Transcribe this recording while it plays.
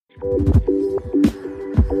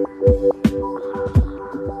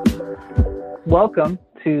Welcome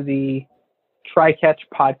to the TriCatch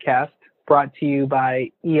podcast, brought to you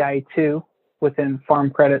by EI2 within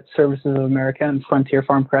Farm Credit Services of America and Frontier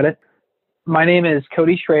Farm Credit. My name is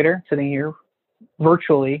Cody Schrader, sitting here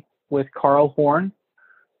virtually with Carl Horn.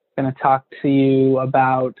 I'm going to talk to you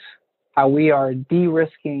about how we are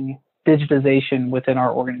de-risking digitization within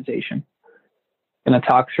our organization. I'm going to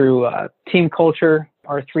talk through team culture,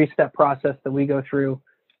 our three-step process that we go through,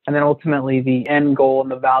 and then ultimately the end goal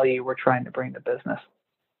and the value we're trying to bring to business.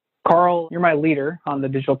 Carl, you're my leader on the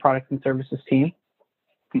digital products and services team.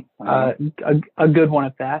 A good one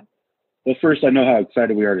at that. Well, first, I know how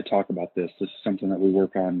excited we are to talk about this. This is something that we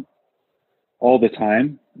work on all the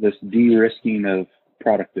time, this de-risking of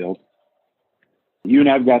product build. You and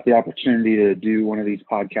I've got the opportunity to do one of these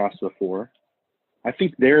podcasts before. I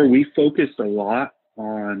think there we focused a lot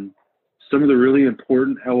on some of the really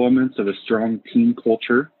important elements of a strong team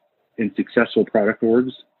culture in successful product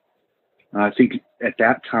orgs. I think at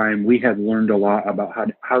that time we had learned a lot about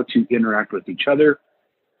how to interact with each other,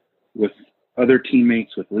 with other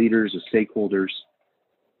teammates, with leaders, with stakeholders.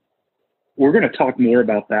 We're going to talk more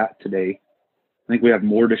about that today. I think we have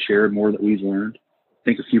more to share, more that we've learned. I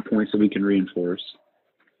think a few points that we can reinforce.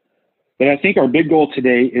 But I think our big goal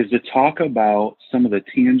today is to talk about some of the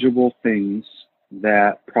tangible things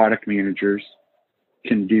that product managers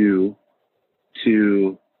can do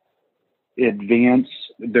to advance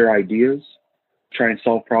their ideas, try and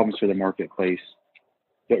solve problems for the marketplace,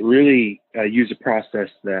 but really use a process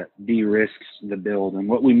that de-risks the build. And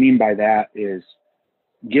what we mean by that is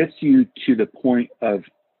gets you to the point of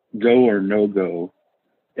go or no go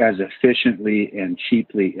as efficiently and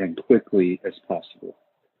cheaply and quickly as possible,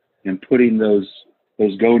 and putting those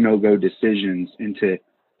go no go decisions into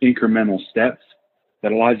incremental steps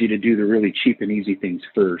that allows you to do the really cheap and easy things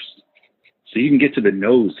first, so you can get to the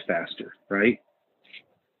no's faster, right?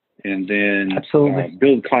 And then Absolutely.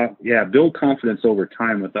 Build confidence over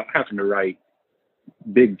time without having to write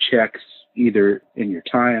big checks either in your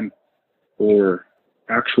time or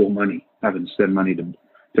actual money, having to spend money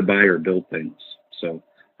to buy or build things. So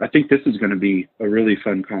I think this is going to be a really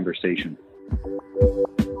fun conversation.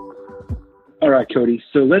 All right, Cody.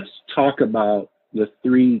 So let's talk about the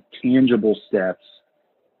three tangible steps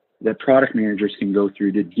that product managers can go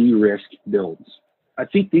through to de-risk builds. I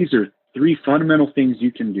think these are three fundamental things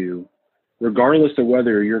you can do, regardless of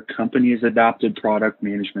whether your company has adopted product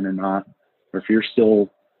management or not, or if you're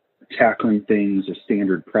still tackling things as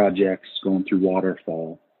standard projects, going through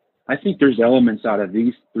waterfall. I think there's elements out of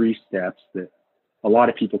these three steps that a lot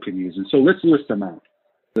of people can use. And so let's list them out.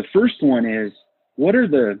 The first one is, what are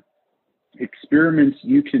the experiments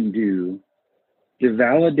you can do to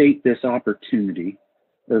validate this opportunity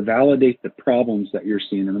or validate the problems that you're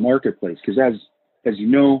seeing in the marketplace? Because as you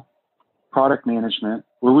know, product management,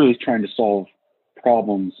 we're really trying to solve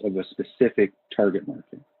problems of a specific target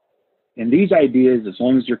market. And these ideas, as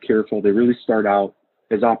long as you're careful, they really start out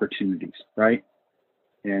as opportunities, right?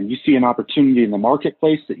 And you see an opportunity in the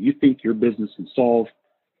marketplace that you think your business can solve.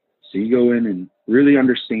 So you go in and really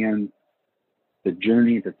understand the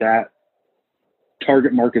journey that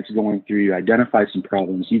target market's going through. You identify some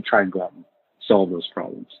problems, you try and go out and solve those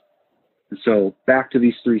problems. And so back to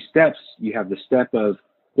these three steps, you have the step of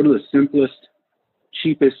what are the simplest,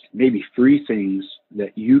 cheapest, maybe free things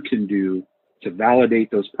that you can do to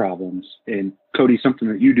validate those problems. And Cody, something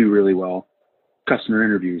that you do really well, customer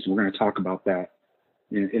interviews. We're going to talk about that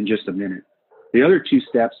in just a minute. The other two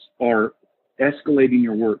steps are escalating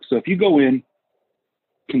your work. So if you go in,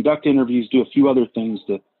 conduct interviews, do a few other things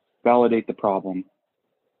to validate the problem,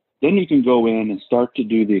 then you can go in and start to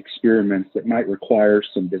do the experiments that might require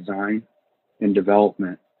some design and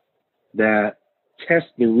development that test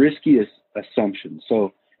the riskiest assumptions.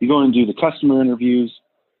 So you go and do the customer interviews,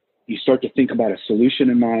 you start to think about a solution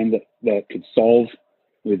in mind that could solve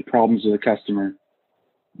the problems of the customer.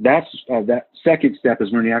 That second step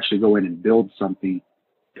is when you actually go in and build something,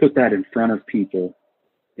 put that in front of people,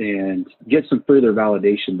 and get some further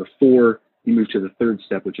validation before you move to the third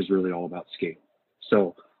step, which is really all about scale.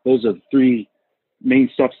 So those are the three main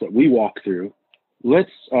steps that we walk through. Let's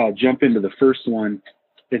jump into the first one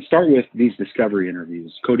and start with these discovery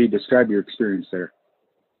interviews. Cody, describe your experience there.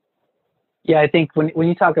 Yeah, I think when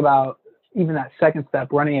you talk about even that second step,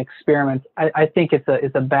 running experiments, I think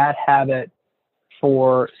it's a bad habit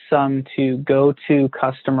for some to go to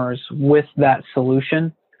customers with that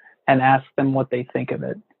solution and ask them what they think of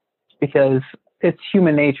it, because it's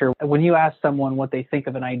human nature. When you ask someone what they think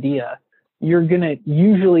of an idea, you're going to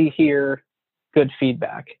usually hear good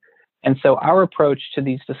feedback. And so our approach to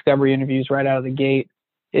these discovery interviews right out of the gate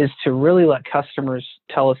is to really let customers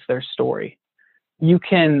tell us their story. You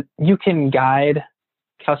can guide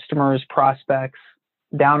customers, prospects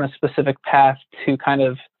down a specific path to kind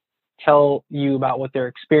of tell you about what their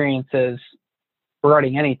experience is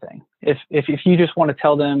regarding anything. If you just want to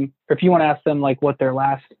tell them, or if you want to ask them like what their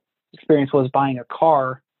last experience was buying a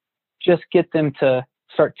car, just get them to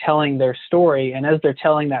start telling their story. And as they're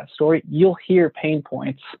telling that story, you'll hear pain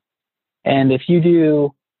points. And if you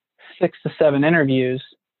do 6 to 7 interviews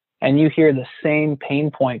and you hear the same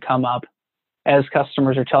pain point come up as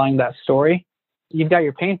customers are telling that story, you've got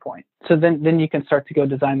your pain point. So then you can start to go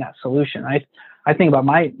design that solution. I think about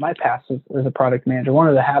my past as a product manager. One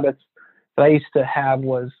of the habits that I used to have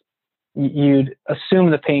was you'd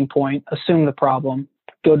assume the pain point, assume the problem,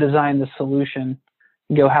 go design the solution,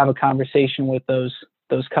 go have a conversation with those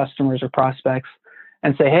customers or prospects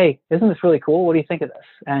and say, hey, isn't this really cool? What do you think of this?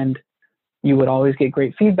 And you would always get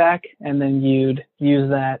great feedback, and then you'd use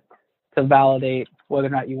that to validate whether or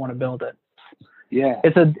not you want to build it. Yeah.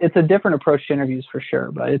 It's a different approach to interviews for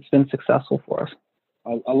sure, but it's been successful for us.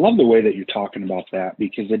 I love the way that you're talking about that,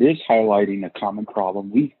 because it is highlighting a common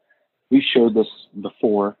problem. We showed this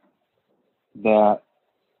before, that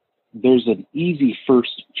there's an easy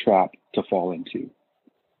first trap to fall into,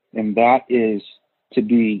 and that is to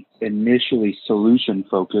be initially solution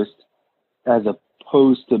focused as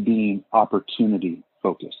opposed to being opportunity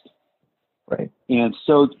focused. Right. And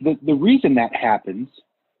so the reason that happens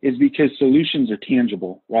is because solutions are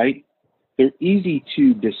tangible, right? They're easy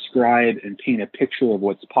to describe and paint a picture of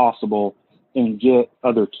what's possible and get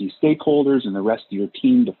other key stakeholders and the rest of your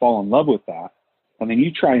team to fall in love with that. And then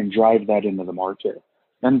you try and drive that into the market.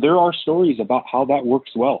 And there are stories about how that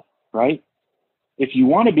works well, right? If you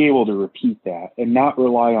want to be able to repeat that and not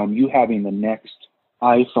rely on you having the next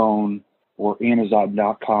iPhone or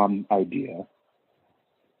Amazon.com idea,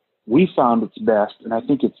 we found it's best, and I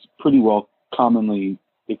think it's pretty well commonly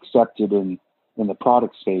accepted in the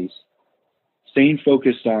product space, staying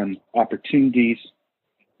focused on opportunities,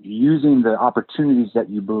 using the opportunities that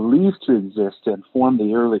you believe to exist to inform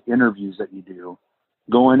the early interviews that you do,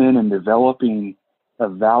 going in and developing a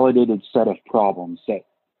validated set of problems that,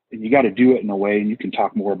 and you got to do it in a way, and you can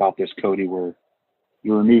talk more about this, Cody, where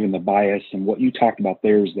you're removing the bias, and what you talked about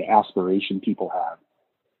there is the aspiration people have.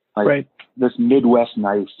 Like right. This Midwest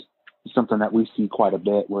nice is something that we see quite a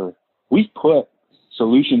bit, where we put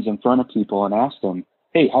solutions in front of people and ask them,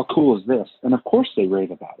 hey, how cool is this? And of course they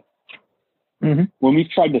rave about it. Mm-hmm. When we've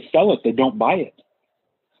tried to sell it, they don't buy it.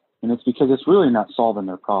 And it's because it's really not solving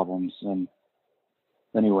their problems. And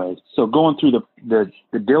anyway, so going through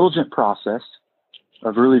the diligent process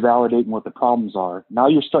of really validating what the problems are, now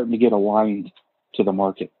you're starting to get aligned to the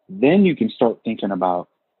market. Then you can start thinking about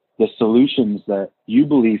the solutions that you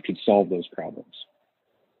believe could solve those problems.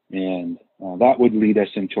 And that would lead us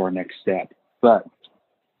into our next step. But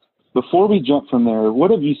before we jump from there,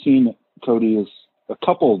 what have you seen, Cody, is a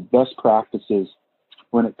couple of best practices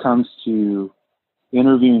when it comes to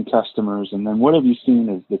interviewing customers? And then what have you seen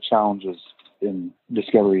as the challenges in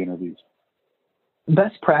discovery interviews?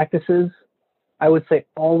 Best practices, I would say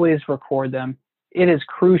always record them. It is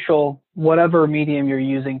crucial, whatever medium you're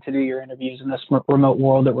using to do your interviews in this remote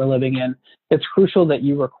world that we're living in, it's crucial that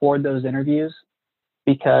you record those interviews,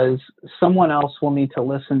 because someone else will need to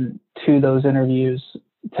listen to those interviews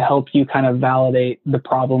to help you kind of validate the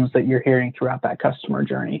problems that you're hearing throughout that customer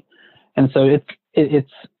journey. And so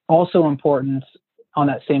it's also important, on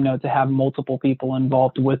that same note, to have multiple people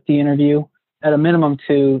involved with the interview. At a minimum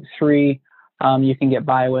 2, 3, you can get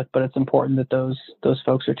by with, but it's important that those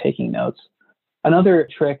folks are taking notes. Another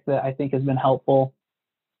trick that I think has been helpful,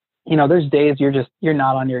 there's days you're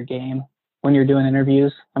not on your game when you're doing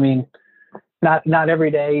interviews. I mean, not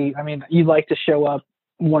every day. I mean, you'd like to show up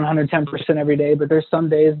 110% every day, but there's some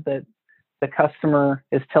days that the customer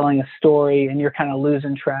is telling a story and you're kind of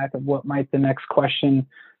losing track of what might the next question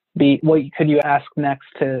be. What could you ask next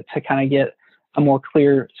to kind of get a more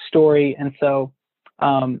clear story? And so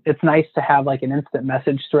it's nice to have like an instant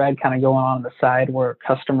message thread kind of going on the side where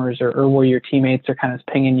customers or where your teammates are kind of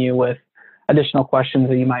pinging you with additional questions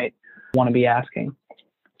that you might want to be asking.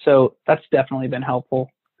 So that's definitely been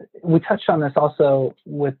helpful. We touched on this also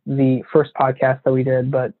with the first podcast that we did,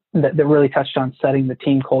 but that really touched on setting the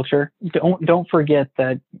team culture. Don't forget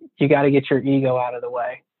that you got to get your ego out of the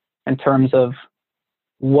way in terms of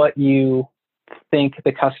what you think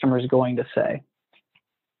the customer is going to say.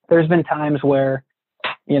 There's been times where,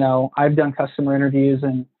 I've done customer interviews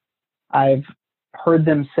and I've heard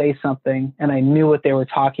them say something and I knew what they were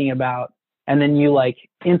talking about. And then you like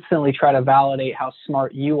instantly try to validate how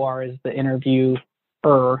smart you are as the interviewer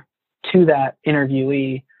to that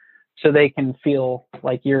interviewee. so they can feel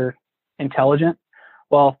like you're intelligent.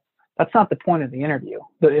 Well, that's not the point of the interview.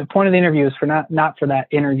 The point of the interview is for not for that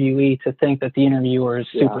interviewee to think that the interviewer is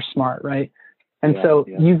super smart, right? And so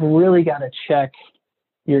you've really got to check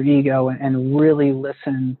your ego and really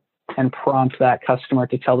listen and prompt that customer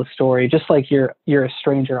to tell the story, just like you're a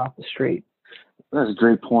stranger off the street. That's a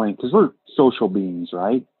great point, because we're social beings,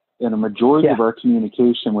 right? And a majority of our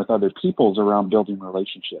communication with other people is around building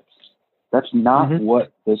relationships. That's not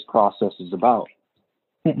what this process is about.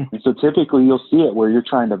 And so typically you'll see it where you're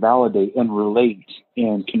trying to validate and relate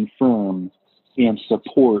and confirm and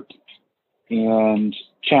support and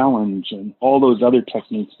challenge and all those other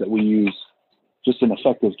techniques that we use just in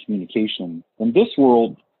effective communication. In this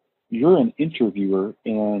world, you're an interviewer,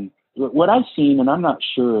 and what I've seen, and I'm not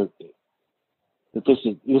sure that this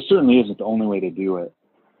certainly isn't the only way to do it,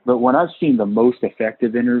 but when I've seen the most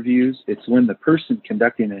effective interviews, it's when the person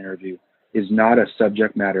conducting an interview is not a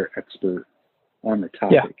subject matter expert on the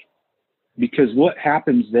topic. Yeah. Because what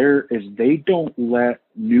happens there is they don't let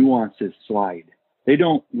nuances slide. They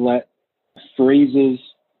don't let phrases,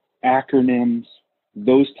 acronyms,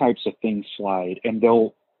 those types of things slide, and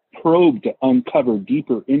they'll probe to uncover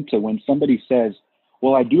deeper into when somebody says,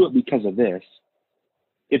 well, I do it because of this.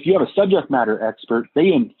 If you have a subject matter expert, they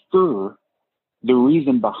infer the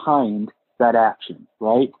reason behind that action,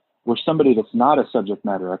 right? Where somebody that's not a subject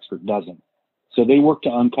matter expert doesn't. So they work to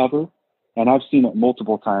uncover, and I've seen it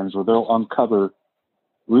multiple times where they'll uncover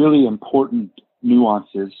really important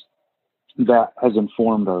nuances that has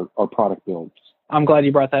informed our product builds. I'm glad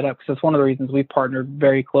you brought that up, because it's one of the reasons we partnered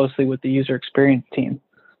very closely with the user experience team.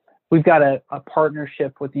 We've got a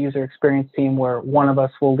partnership with the user experience team where one of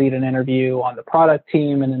us will lead an interview on the product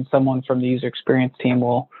team, and then someone from the user experience team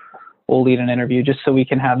will lead an interview, just so we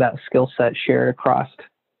can have that skill set shared across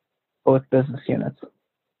both business units.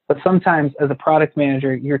 But sometimes as a product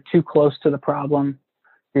manager, you're too close to the problem,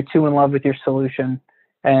 you're too in love with your solution,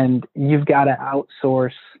 and you've got to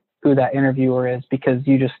outsource who that interviewer is, because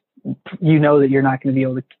you know that you're not going to be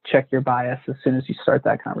able to check your bias as soon as you start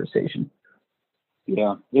that conversation.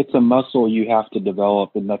 Yeah, it's a muscle you have to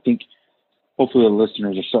develop. And I think hopefully the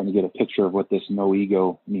listeners are starting to get a picture of what this no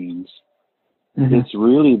ego means. Mm-hmm. It's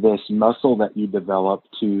really this muscle that you develop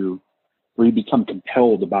where you become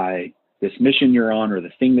compelled by this mission you're on or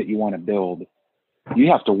the thing that you want to build.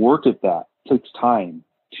 You have to work at that. It takes time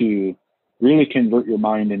to really convert your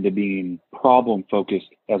mind into being problem focused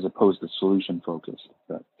as opposed to solution focused.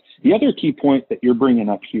 But the other key point that you're bringing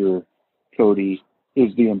up here, Cody,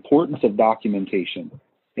 is the importance of documentation.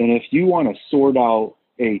 And if you want to sort out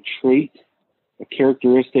a trait, a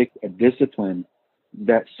characteristic, a discipline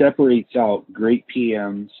that separates out great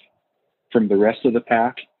PMs from the rest of the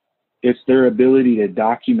pack, it's their ability to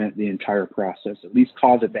document the entire process, at least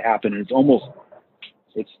cause it to happen. And it's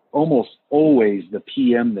almost always the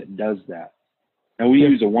PM that does that. Now, we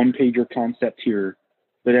use a one-pager concept here,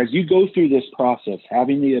 but as you go through this process,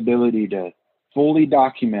 having the ability to fully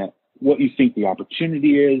document what you think the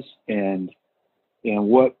opportunity is and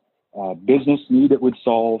what business need it would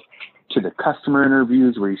solve, to the customer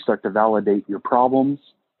interviews where you start to validate your problems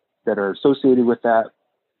that are associated with that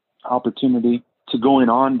opportunity, to going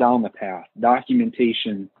on down the path.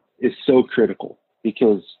 Documentation is so critical,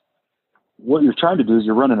 because what you're trying to do is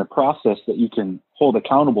you're running a process that you can hold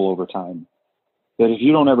accountable over time. That if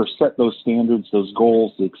you don't ever set those standards, those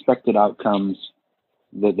goals, the expected outcomes,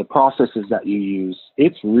 the processes that you use,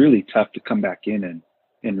 it's really tough to come back in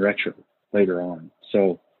and retro later on.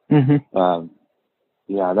 So,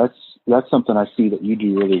 that's something I see that you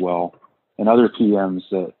do really well, and other PMs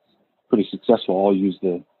that pretty successful all use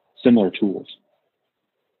the similar tools.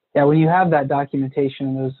 Yeah, when you have that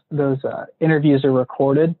documentation and those interviews are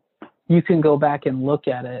recorded, you can go back and look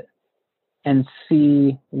at it and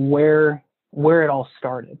see where it all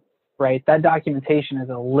started, right? That documentation is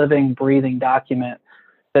a living, breathing document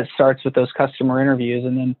that starts with those customer interviews,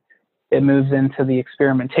 and then it moves into the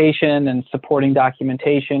experimentation and supporting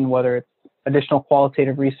documentation, whether it's additional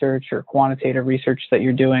qualitative research or quantitative research that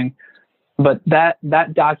you're doing. But that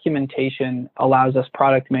documentation allows us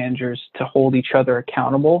product managers to hold each other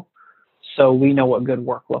accountable, so we know what good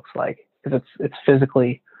work looks like, because it's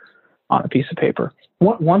physically on a piece of paper.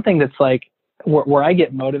 One thing that's like where I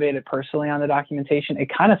get motivated personally on the documentation, it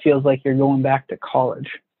kind of feels like you're going back to college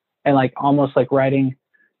and like almost like writing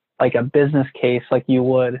like a business case like you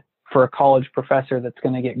would for a college professor that's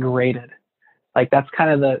going to get graded. Like that's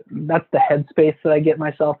the headspace that I get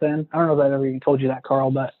myself in. I don't know if I've ever even told you that,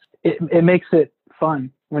 Carl, but it makes it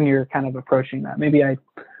fun when you're kind of approaching that. Maybe I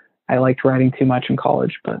liked writing too much in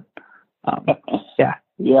college, but yeah.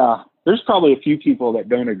 Yeah. There's probably a few people that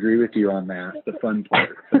don't agree with you on that, the fun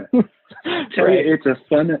part. But tell Right. you,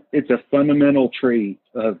 it's a fundamental trait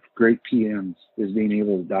of great PMs is being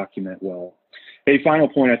able to document well. A final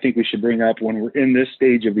point I think we should bring up when we're in this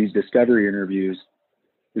stage of these discovery interviews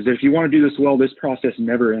is that if you want to do this well, this process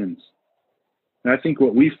never ends. And I think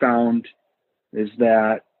what we found is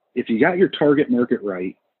that if you got your target market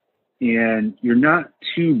right and you're not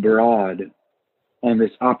too broad on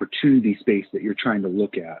this opportunity space that you're trying to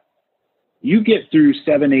look at, you get through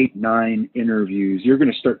 7, 8, 9 interviews, you're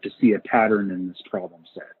going to start to see a pattern in this problem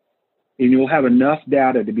set. And you'll have enough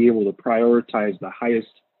data to be able to prioritize the highest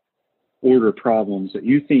order problems that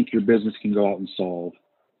you think your business can go out and solve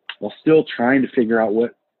while still trying to figure out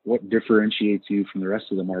what differentiates you from the rest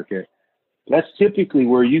of the market. That's typically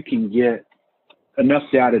where you can get enough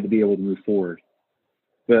data to be able to move forward.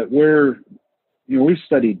 But we've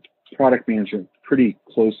studied product management pretty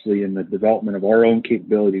closely in the development of our own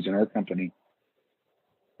capabilities in our company.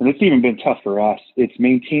 And it's even been tough for us. It's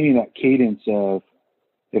maintaining that cadence of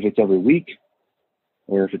if it's every week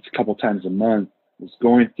or if it's a couple times a month, it's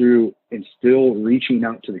going through and still reaching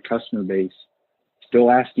out to the customer base,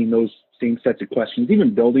 still asking those same sets of questions,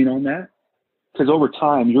 even building on that. Because over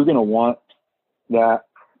time, you're going to want that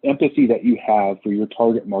empathy that you have for your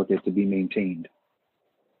target market to be maintained.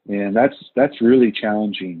 And that's really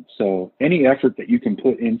challenging. So any effort that you can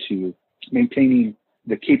put into maintaining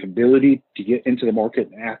the capability to get into the market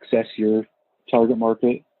and access your target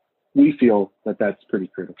market, we feel that that's pretty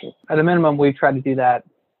critical. At a minimum, we try to do that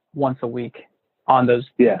once a week on those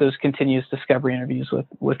continuous discovery interviews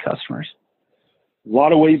with customers. A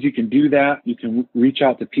lot of ways you can do that. You can reach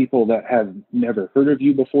out to people that have never heard of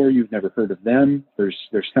you before. You've never heard of them. There's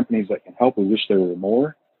companies that can help. We wish there were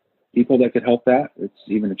more people that could help that. It's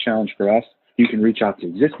even a challenge for us. You can reach out to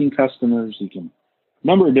existing customers. A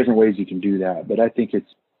number of different ways you can do that, but I think it's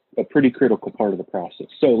a pretty critical part of the process.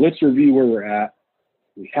 So let's review where we're at.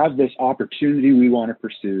 We have this opportunity we want to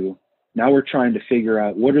pursue. Now we're trying to figure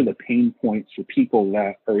out what are the pain points for people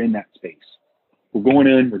that are in that space. We're going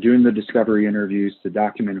in, we're doing the discovery interviews to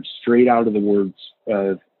document them straight out of the words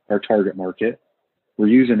of our target market. We're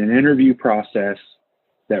using an interview process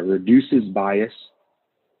that reduces bias,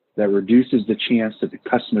 that reduces the chance that the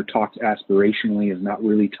customer talks aspirationally, is not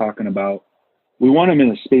really talking about. We want them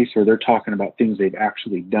in a space where they're talking about things they've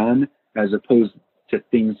actually done as opposed to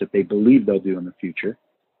things that they believe they'll do in the future.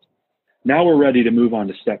 Now we're ready to move on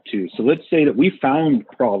to step 2. So let's say that we found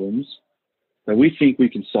problems that we think we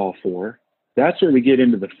can solve for. That's where we get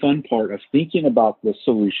into the fun part of thinking about the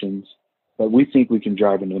solutions that we think we can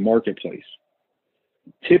drive into the marketplace.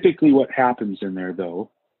 Typically what happens in there,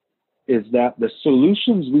 though, is that the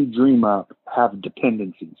solutions we dream up have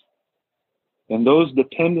dependencies. And those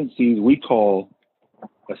dependencies we call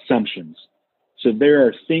assumptions. So there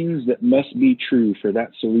are things that must be true for that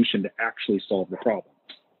solution to actually solve the problem.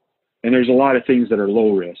 And there's a lot of things that are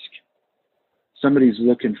low risk. Somebody's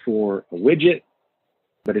looking for a widget,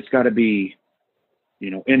 but it's got to be,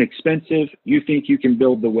 inexpensive. You think you can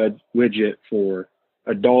build the widget for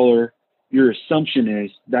 $1. Your assumption is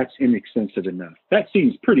that's inexpensive enough. That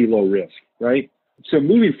seems pretty low risk, right? So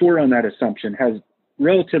moving forward on that assumption has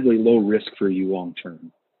relatively low risk for you long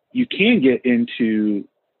term. You can get into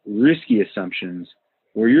risky assumptions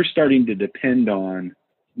where you're starting to depend on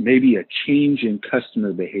maybe a change in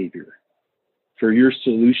customer behavior for your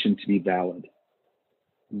solution to be valid.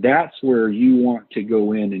 That's where you want to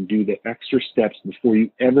go in and do the extra steps before you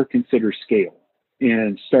ever consider scale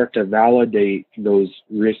and start to validate those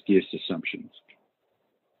riskiest assumptions.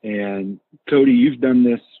 And Cody, you've done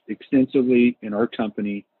this extensively in our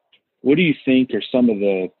company. What do you think are some of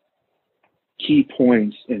the key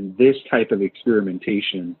points in this type of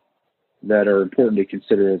experimentation that are important to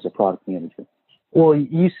consider as a product manager? Well,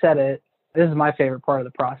 you said it. This is my favorite part of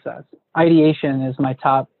the process. Ideation is my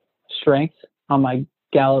top strength on my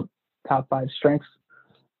Gallup top 5 strengths.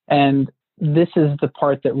 And this is the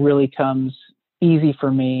part that really comes easy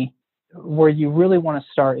for me. Where you really want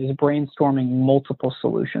to start is brainstorming multiple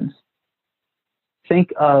solutions.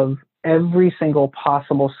 Think of every single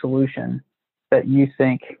possible solution that you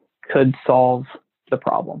think could solve the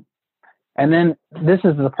problem. And then this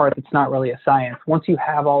is the part that's not really a science. Once you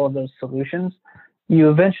have all of those solutions, you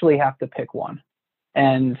eventually have to pick one.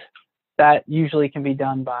 And that usually can be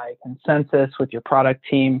done by consensus with your product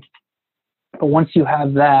team. But once you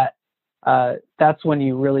have that, that's when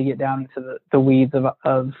you really get down into the weeds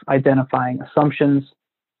of identifying assumptions.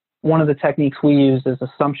 One of the techniques we use is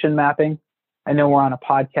assumption mapping. I know we're on a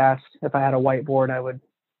podcast. If I had a whiteboard, I would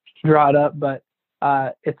draw it up, but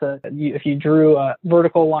if you drew a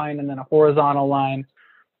vertical line and then a horizontal line,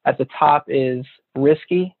 at the top is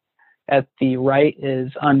risky, At the right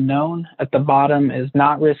is unknown, at the bottom is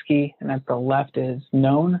not risky, and at the left is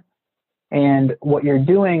known. And what you're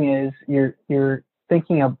doing is you're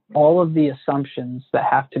thinking of all of the assumptions that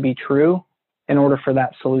have to be true in order for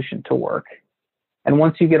that solution to work. And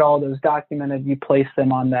once you get all those documented, you place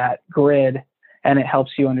them on that grid, and it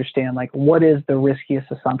helps you understand, like, what is the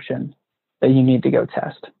riskiest assumption that you need to go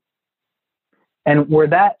test. And where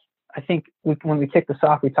that, I think when we kicked this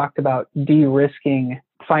off, we talked about de-risking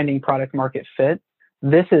finding product market fit.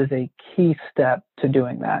 This is a key step to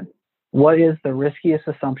doing that. What is the riskiest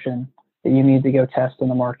assumption that you need to go test in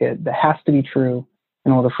the market that has to be true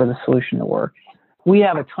in order for the solution to work? We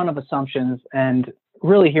have a ton of assumptions, and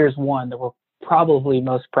really here's one that we're probably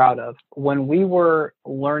most proud of. When we were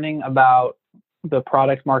learning about the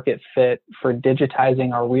product market fit for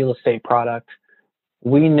digitizing our real estate product,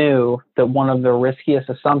 we knew that one of the riskiest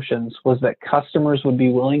assumptions was that customers would be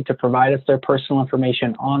willing to provide us their personal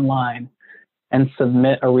information online and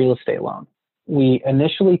submit a real estate loan. We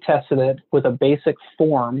initially tested it with a basic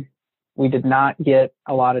form. We did not get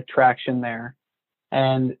a lot of traction there.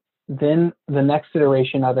 And then the next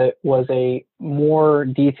iteration of it was a more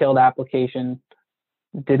detailed application.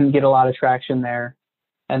 Didn't get a lot of traction there.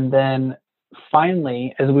 And then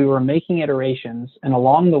finally, as we were making iterations, and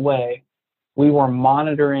along the way, we were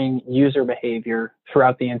monitoring user behavior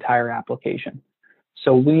throughout the entire application.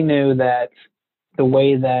 So we knew that the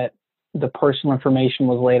way that the personal information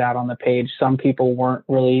was laid out on the page, some people weren't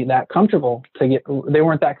really that comfortable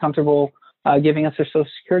giving us their social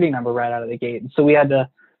security number right out of the gate. And so we had to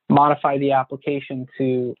modify the application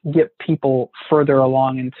to get people further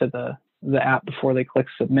along into the app before they click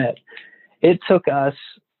submit. It took us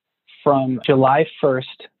from July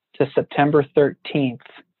 1st to September 13th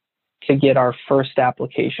to get our first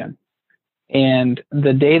application. And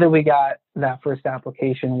the day that we got that first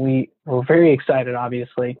application, we were very excited,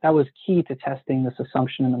 obviously. That was key to testing this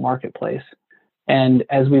assumption in the marketplace. And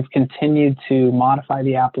as we've continued to modify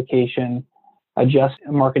the application, adjust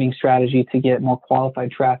a marketing strategy to get more qualified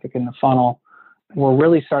traffic in the funnel, we're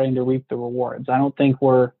really starting to reap the rewards. I don't think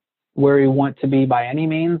we're where we want to be by any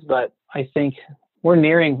means, but I think we're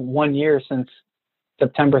nearing 1 year since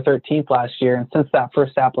September 13th last year. And since that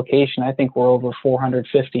first application, I think we're over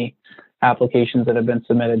 450 applications that have been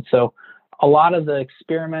submitted. So a lot of the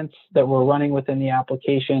experiments that we're running within the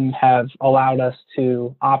application have allowed us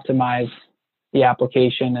to optimize the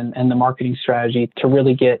application and the marketing strategy to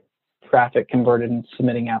really get traffic converted and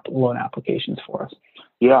submitting loan applications for us.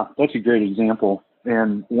 Yeah, that's a great example,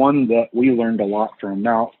 and one that we learned a lot from.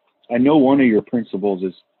 Now, I know one of your principles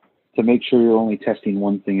is to make sure you're only testing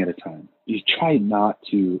one thing at a time. You try not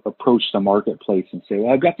to approach the marketplace and say,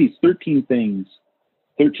 well, I've got these 13 things,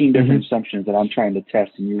 13 different assumptions that I'm trying to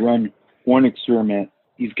test, and you run one experiment.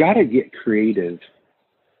 You've got to get creative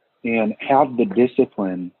and have the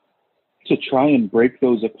discipline to try and break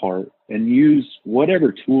those apart and use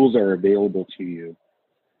whatever tools are available to you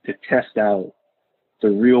to test out the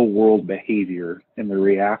real world behavior and the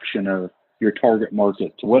reaction of your target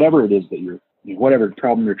market to whatever it is that whatever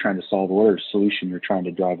problem you're trying to solve, or whatever solution you're trying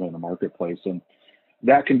to drive in the marketplace. And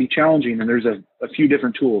that can be challenging. And there's a few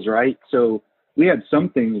different tools, right? So we had some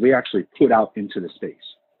things we actually put out into the space,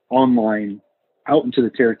 online, out into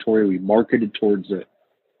the territory. We marketed towards it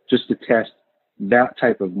just to test that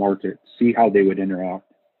type of market, see how they would interact.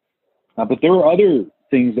 But there were other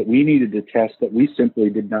things that we needed to test that we simply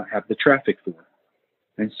did not have the traffic for.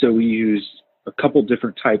 And so we used a couple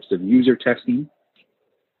different types of user testing.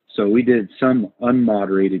 So we did some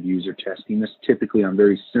unmoderated user testing. This typically on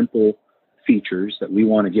very simple features that we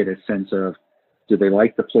want to get a sense of. Do they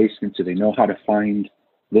like the placement? Do they know how to find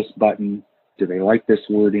this button? Do they like this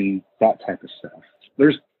wording? That type of stuff.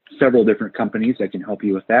 There's several different companies that can help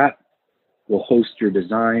you with that. Will host your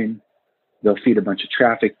design. They'll feed a bunch of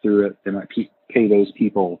traffic through it. They might pay those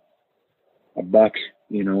people $1,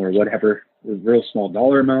 or whatever, a real small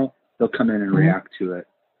dollar amount. They'll come in and react to it.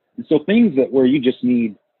 And so things that where you just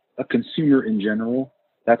need a consumer in general,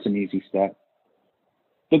 that's an easy step.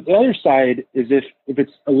 But the other side is if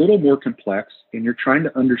it's a little more complex and you're trying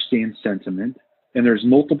to understand sentiment and there's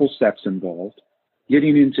multiple steps involved,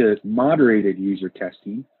 getting into moderated user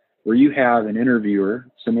testing, where you have an interviewer,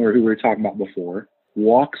 similar to who we were talking about before,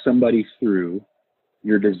 walk somebody through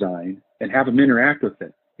your design and have them interact with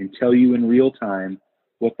it and tell you in real time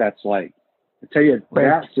what that's like. I tell you,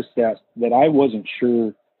 that's a step that I wasn't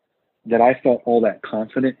sure that I felt all that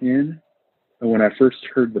confident in when I first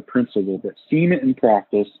heard the principle, but seeing it in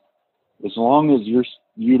practice, as long as you're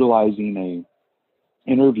utilizing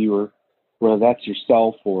a interviewer, whether that's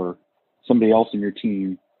yourself or somebody else in your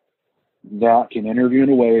team, that can interview in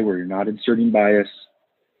a way where you're not inserting bias,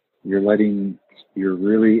 You're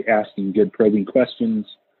really asking good probing questions.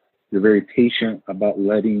 You're very patient about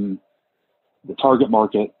letting the target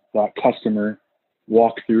market, that customer,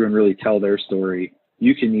 walk through and really tell their story.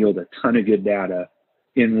 You can yield a ton of good data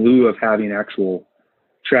in lieu of having actual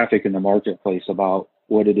traffic in the marketplace about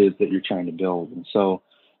what it is that you're trying to build. And so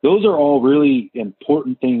those are all really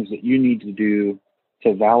important things that you need to do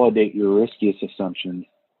to validate your riskiest assumptions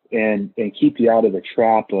and keep you out of the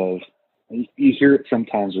trap of, you hear it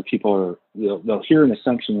sometimes where people are, they'll hear an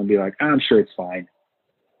assumption and be like, I'm sure it's fine.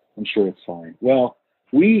 I'm sure it's fine. Well,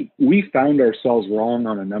 we found ourselves wrong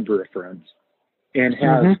on a number of fronts and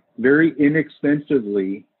have very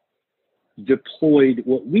inexpensively deployed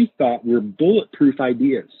what we thought were bulletproof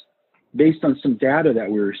ideas based on some data that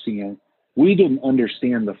we were seeing. We didn't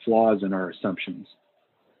understand the flaws in our assumptions.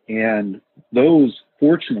 And those,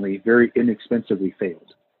 fortunately, very inexpensively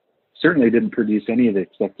failed. Certainly didn't produce any of the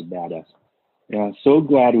expected data. And I'm so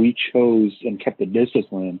glad we chose and kept the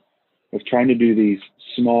discipline of trying to do these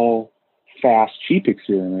small, fast, cheap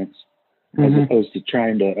experiments as opposed to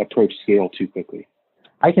trying to approach scale too quickly.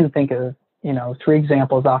 I can think of, 3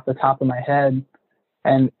 examples off the top of my head,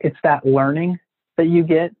 and it's that learning that you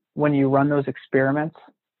get when you run those experiments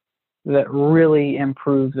that really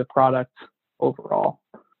improve the product overall.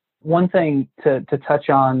 One thing to touch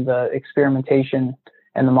on the experimentation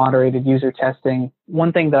and the moderated user testing,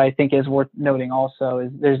 one thing that I think is worth noting also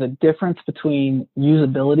is there's a difference between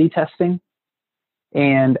usability testing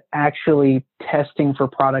and actually testing for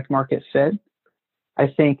product market fit. I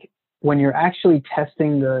think when you're actually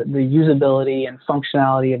testing the usability and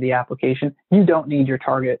functionality of the application, you don't need your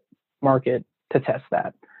target market to test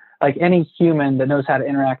that. Like any human that knows how to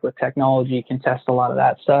interact with technology can test a lot of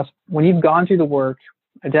that stuff. When you've gone through the work,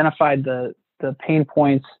 identified the pain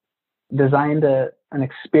points, designed an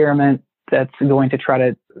experiment that's going to try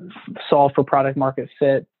to solve for product market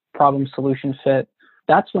fit, problem solution fit,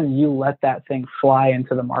 that's when you let that thing fly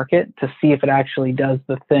into the market to see if it actually does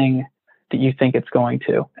the thing that you think it's going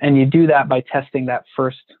to. And you do that by testing that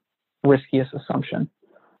first riskiest assumption.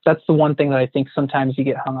 That's the one thing that I think sometimes you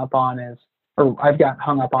get hung up on is, or I've got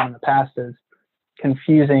hung up on in the past, is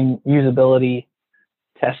confusing usability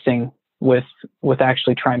testing with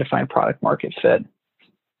actually trying to find product market fit.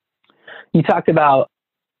 You talked about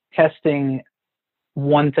testing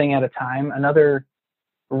one thing at a time. Another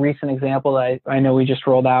recent example that I know we just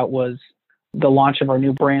rolled out was the launch of our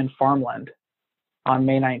new brand Farmland on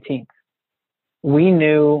May 19th. We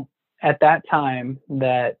knew at that time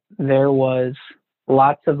that there was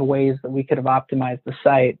lots of ways that we could have optimized the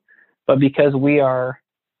site, but because we are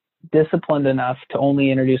disciplined enough to only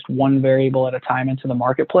introduce one variable at a time into the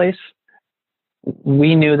marketplace,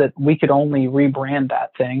 we knew that we could only rebrand that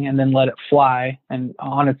thing and then let it fly and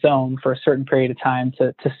on its own for a certain period of time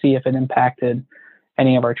to see if it impacted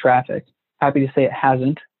any of our traffic. Happy to say it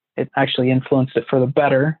hasn't. It actually influenced it for the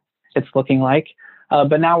better, it's looking like.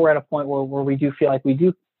 But now we're at a point where we do feel like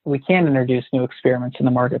we can introduce new experiments in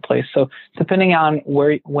the marketplace. So depending on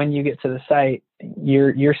when you get to the site,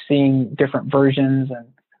 you're seeing different versions and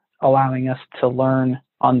allowing us to learn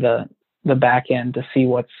on the back end to see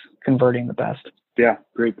what's converting the best. Yeah,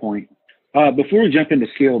 great point. Before we jump into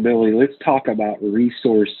scalability, let's talk about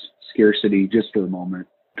resource scarcity just for a moment,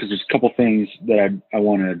 because there's a couple things that I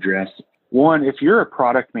want to address. One, if you're a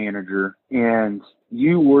product manager and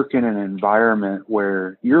you work in an environment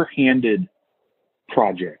where you're handed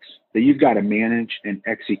projects that you've got to manage and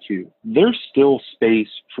execute, there's still space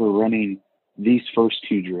for running these first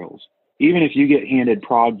 2 drills. Even if you get handed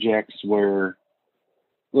projects where,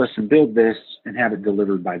 listen, build this and have it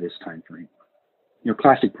delivered by this time frame.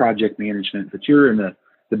 Classic project management, but you're in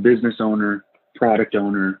the business owner, product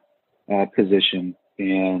owner position,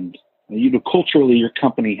 and culturally your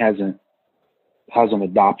company hasn't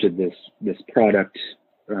adopted this product,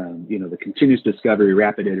 the continuous discovery,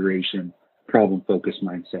 rapid iteration, problem focused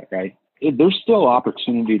mindset, right? There's still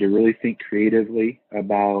opportunity to really think creatively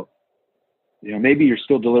about, maybe you're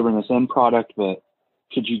still delivering this end product, but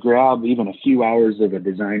could you grab even a few hours of a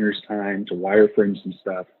designer's time to wireframe some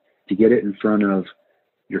stuff to get it in front of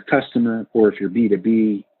your customer, or if you're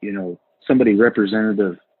B2B, somebody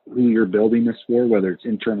representative who you're building this for, whether it's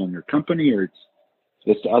internal in your company or it's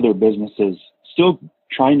just other businesses, still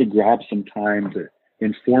trying to grab some time to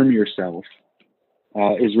inform yourself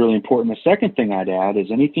is really important. The second thing I'd add is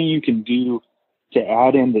anything you can do to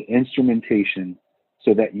add in the instrumentation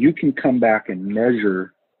so that you can come back and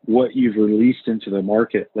measure what you've released into the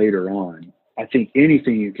market later on. I think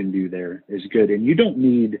anything you can do there is good. And you don't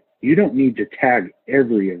need to tag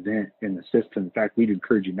every event in the system. In fact, we'd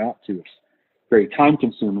encourage you not to. It's very time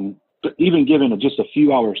consuming, but even given just a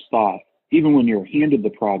few hours thought, even when you're handed the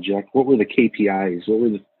project, what were the KPIs? What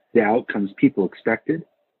were the outcomes people expected?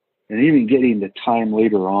 And even getting the time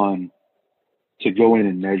later on to go in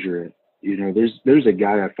and measure it. You know, there's a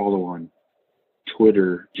guy I follow on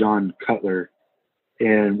Twitter, John Cutler,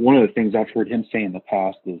 and one of the things I've heard him say in the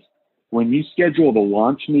past is when you schedule the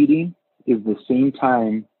launch meeting is the same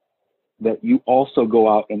time that you also go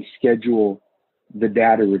out and schedule the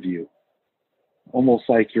data review, almost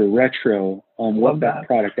like your retro on what that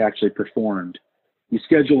product actually performed. You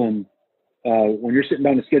schedule them when you're sitting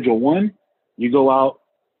down to schedule one, you go out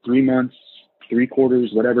 3 months, 3 quarters,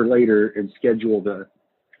 whatever later, and schedule the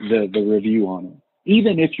review on it.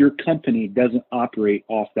 Even if your company doesn't operate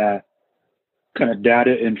off that kind of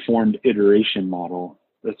data-informed iteration model,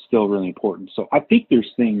 that's still really important. So I think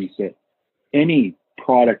there's things that any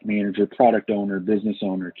product manager, product owner, business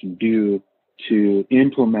owner can do to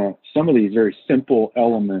implement some of these very simple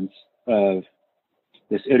elements of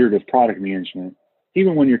this iterative product management,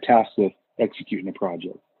 even when you're tasked with executing a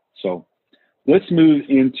project. So let's move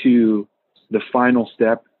into the final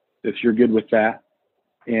step, if you're good with that,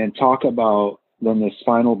 and talk about then this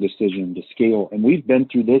final decision to scale. And we've been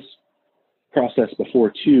through this process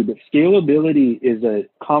before too, but scalability is a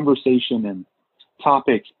conversation and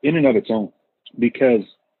topic in and of its own, because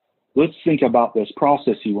let's think about this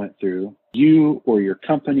process you went through. You or your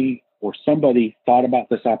company or somebody thought about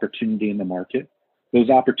this opportunity in the market. Those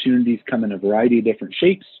opportunities come in a variety of different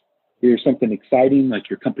shapes. Either something exciting like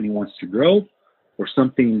your company wants to grow, or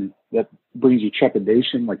something that brings you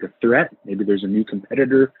trepidation like a threat. Maybe there's a new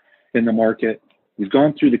competitor in the market. You've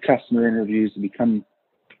gone through the customer interviews and become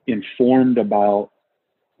informed about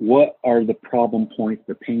what are the problem points,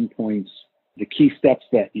 the pain points, the key steps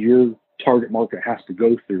that your target market has to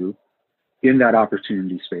go through in that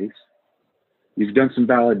opportunity space. You've done some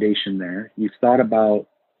validation there. You've thought about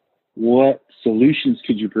what solutions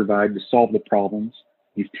could you provide to solve the problems.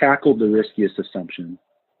 You've tackled the riskiest assumption.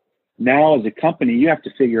 Now, as a company, you have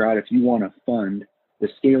to figure out if you want to fund the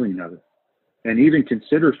scaling of it, and even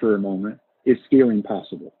consider for a moment, is scaling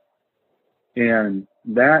possible? And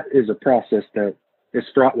that is a process that is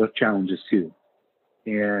fraught with challenges too.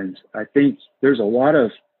 And I think there's a lot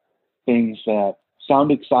of things that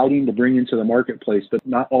sound exciting to bring into the marketplace, but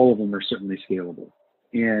not all of them are certainly scalable.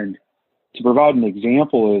 And to provide an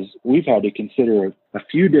example is we've had to consider a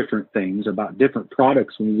few different things about different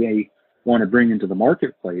products we may want to bring into the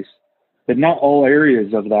marketplace, but not all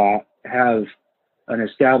areas of that have an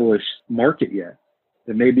established market yet.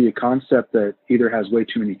 There may be a concept that either has way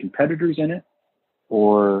too many competitors in it,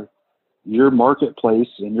 or your marketplace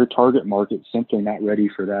and your target market simply not ready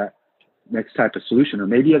for that next type of solution. Or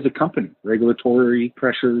maybe as a company, regulatory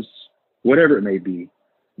pressures, whatever it may be,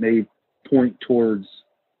 may point towards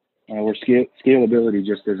where scalability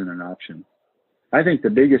just isn't an option. I think the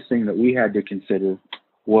biggest thing that we had to consider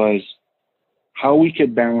was how we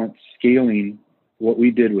could balance scaling what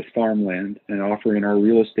we did with farmland and offering our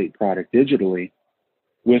real estate product digitally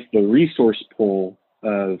with the resource pool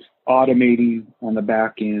of automating on the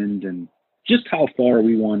back end, and just how far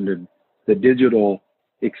we wanted the digital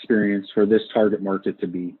experience for this target market to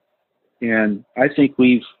be. And I think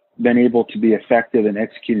we've been able to be effective in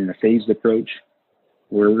executing a phased approach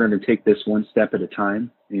where we're going to take this one step at a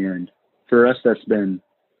time. And for us, that's been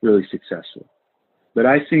really successful. But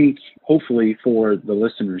I think hopefully for the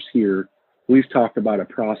listeners here, we've talked about a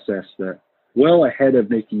process that well ahead of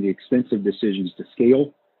making the expensive decisions to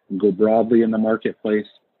scale and go broadly in the marketplace,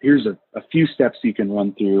 here's a few steps you can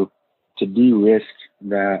run through to de-risk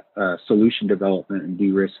that solution development and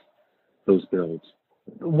de-risk those builds.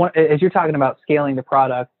 As you're talking about scaling the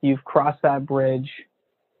product, you've crossed that bridge,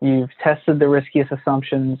 you've tested the riskiest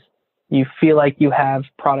assumptions, you feel like you have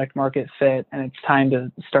product market fit, and it's time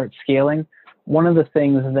to start scaling. One of the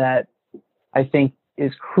things that I think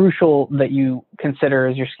is crucial that you consider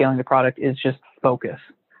as you're scaling the product is just focus.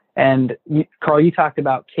 And Carl, you talked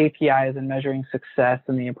about KPIs and measuring success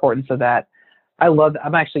and the importance of that. I love that.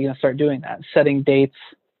 I'm actually going to start doing that, setting dates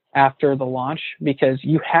after the launch, because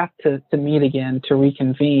you have to meet again, to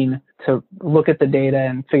reconvene, to look at the data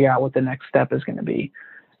and figure out what the next step is going to be.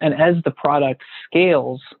 And as the product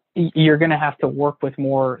scales, you're going to have to work with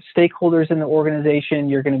more stakeholders in the organization.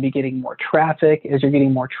 You're going to be getting more traffic. As you're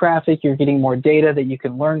getting more traffic, you're getting more data that you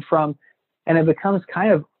can learn from. And it becomes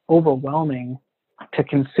kind of overwhelming to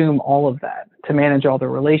consume all of that, to manage all the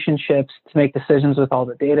relationships, to make decisions with all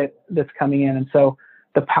the data that's coming in. And so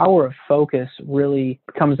the power of focus really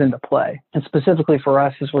comes into play. And specifically for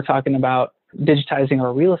us, as we're talking about digitizing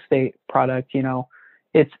our real estate product,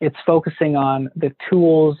 it's focusing on the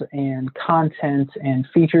tools and content and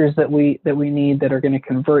features that we need that are going to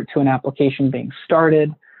convert to an application being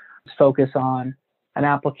started. focus on an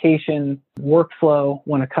application workflow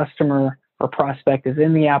when a customer or prospect is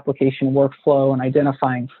in the application workflow and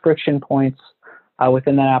identifying friction points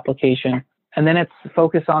within that application. And then it's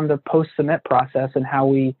focus on the post-submit process and how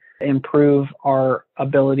we improve our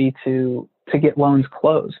ability to get loans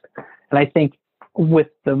closed. And I think with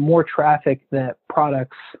the more traffic that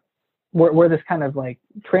products, where this kind of like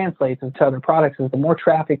translates into other products, is the more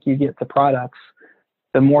traffic you get to products,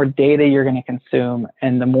 the more data you're going to consume,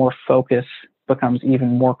 and the more focus becomes even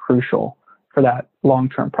more crucial for that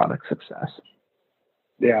long-term product success.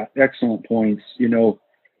 Yeah, excellent points. You know,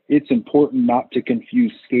 it's important not to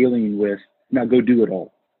confuse scaling with, now go do it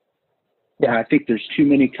all. Yeah, I think there's too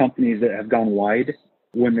many companies that have gone wide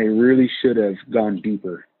when they really should have gone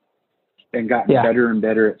deeper and gotten better and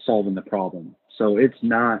better at solving the problem. So it's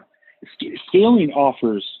not, scaling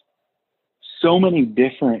offers so many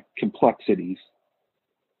different complexities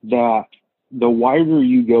that the wider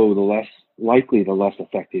you go, the less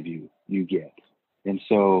effective you get. And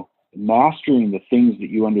so mastering the things that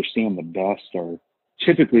you understand the best are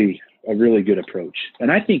typically a really good approach.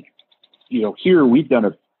 And I think, you know, here we've done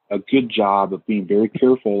a good job of being very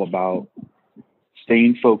careful about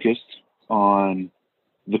staying focused on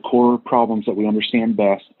the core problems that we understand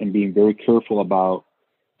best and being very careful about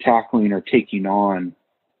tackling or taking on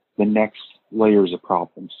the next layers of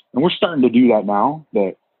problems. And we're starting to do that now,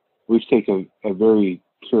 but we've taken a very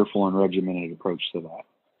careful and regimented approach to that.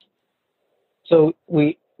 So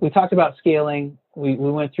we talked about scaling. We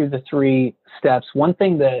went through the 3 steps. One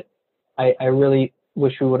thing that I really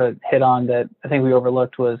wish we would have hit on that I think we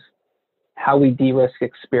overlooked was how we de-risk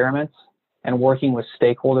experiments and working with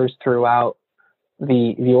stakeholders throughout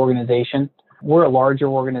the organization. We're a larger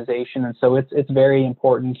organization, and so it's very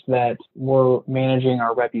important that we're managing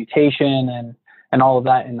our reputation and all of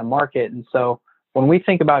that in the market. And so when we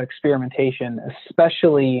think about experimentation,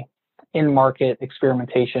 especially in-market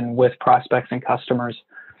experimentation with prospects and customers,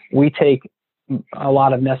 we take a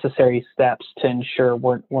lot of necessary steps to ensure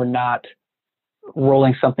we're not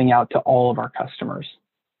rolling something out to all of our customers.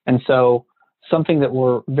 And so something that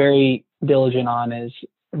we're very diligent on is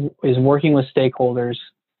working with stakeholders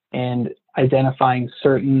and identifying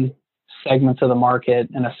certain segments of the market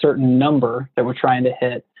and a certain number that we're trying to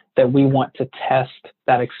hit that we want to test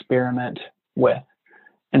that experiment with.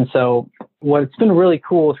 And so what's been really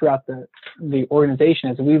cool throughout the organization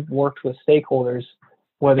is we've worked with stakeholders,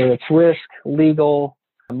 whether it's risk, legal,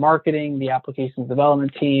 marketing, the applications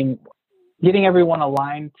development team, getting everyone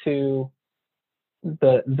aligned to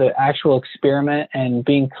the actual experiment and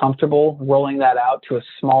being comfortable rolling that out to a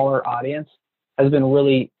smaller audience has been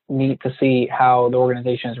really neat to see how the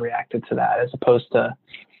organization has reacted to that, as opposed to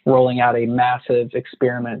rolling out a massive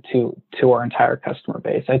experiment to our entire customer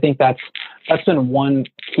base. I think that's been one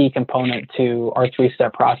key component to our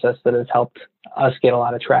 3-step process that has helped us get a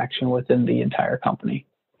lot of traction within the entire company.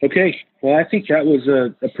 Okay. Well, I think that was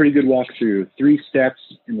a pretty good walkthrough. 3 steps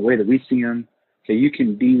in the way that we see them. So you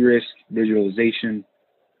can de-risk visualization,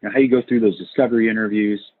 and how you go through those discovery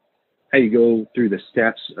interviews, how you go through the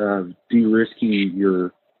steps of de-risking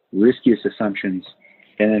your riskiest assumptions,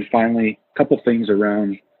 and then finally, a couple things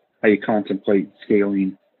around how you contemplate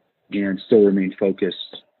scaling and still remain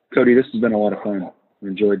focused. Cody, this has been a lot of fun. I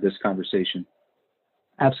enjoyed this conversation.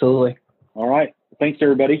 Absolutely. All right. Thanks,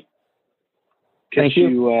 everybody. Thank you.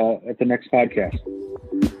 Catch you at the next podcast.